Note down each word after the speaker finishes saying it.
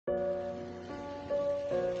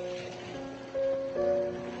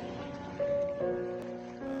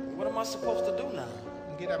I supposed to do now?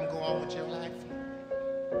 Get up and go on with your life.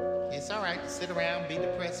 It's all right to sit around, be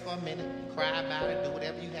depressed for a minute, cry about it, do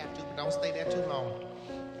whatever you have to, but don't stay there too long.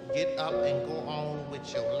 Get up and go on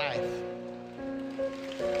with your life.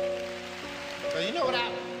 So you know what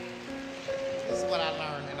this is what I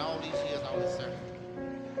learned in all these years on this earth.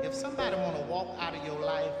 If somebody want to walk out of your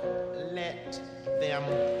life, let them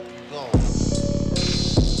go.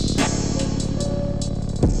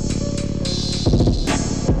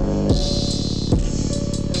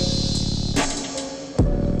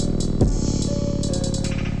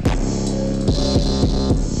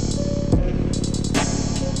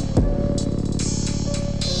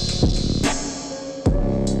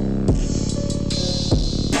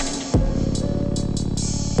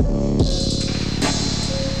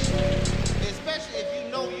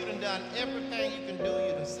 Everything you can do,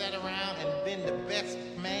 you can sit around and been the best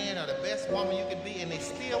man or the best woman you can be, and they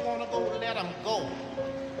still want to go, let them go.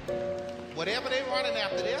 Whatever they're running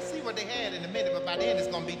after, they'll see what they had in a minute, but by then it's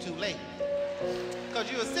going to be too late.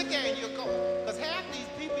 Because you'll sit there and you'll go, because half these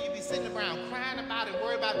people you be sitting around crying about it,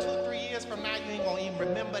 worry about 2 or 3 years from now, you ain't going to even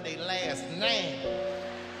remember their last name.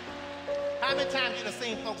 How many times you done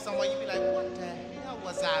seen folks somewhere, you be like, what the hell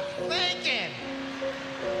was I thinking?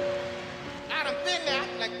 I done been there,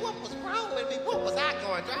 like, what was wrong with me? What was I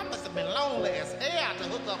going through? I must have been lonely as hell to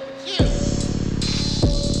hook up with you.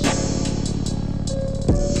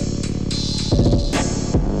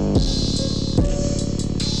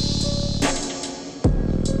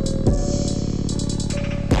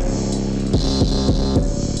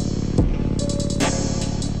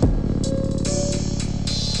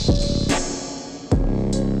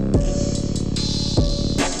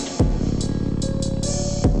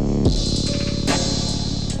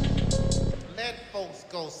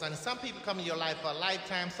 Go, son. Some people come in your life for a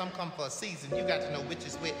lifetime, some come for a season. You got to know which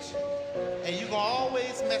is which. And you're going to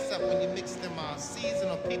always mess up when you mix them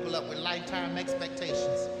seasonal people up with lifetime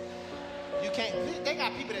expectations. You can't, they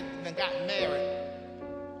got people that got married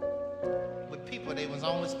with people they was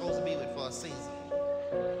only supposed to be with for a season.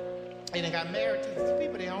 And they got married to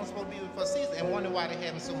people they only supposed to be with for a season and wonder why they're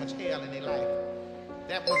having so much hell in their life.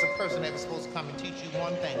 That was a person that was supposed to come and teach you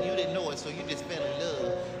one thing. You didn't know it, so you just fell in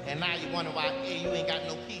love. And now you wonder why, hey, you ain't got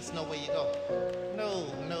no peace, nowhere you go. No.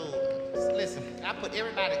 Listen, I put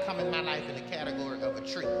everybody that come in my life in the category of a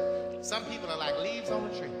tree. Some people are like leaves on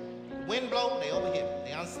a tree. Wind blow, they over here.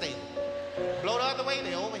 They unstable. Blow the other way,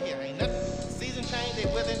 they over here. Ain't nothing. Season change,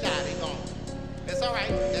 they wither and die, they gone. That's all right.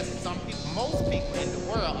 That's some people, most people in the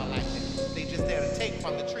world are like that. They just there to take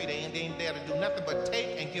from the tree. They ain't there to do nothing but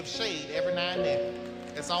take and give shade every now and then.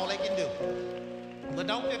 That's all they can do. But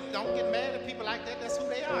don't get mad at people like that. That's who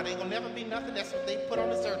they are. They ain't gonna never be nothing. That's what they put on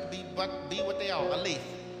this earth to be what they are, a leaf.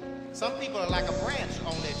 Some people are like a branch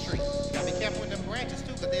on that tree. You gotta be careful with them branches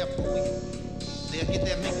too, because they'll fool you. They'll get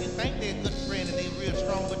there and make you think they're a good friend and they're real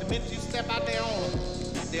strong, but the minute you step out there on them,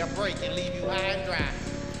 they'll break and leave you high and dry.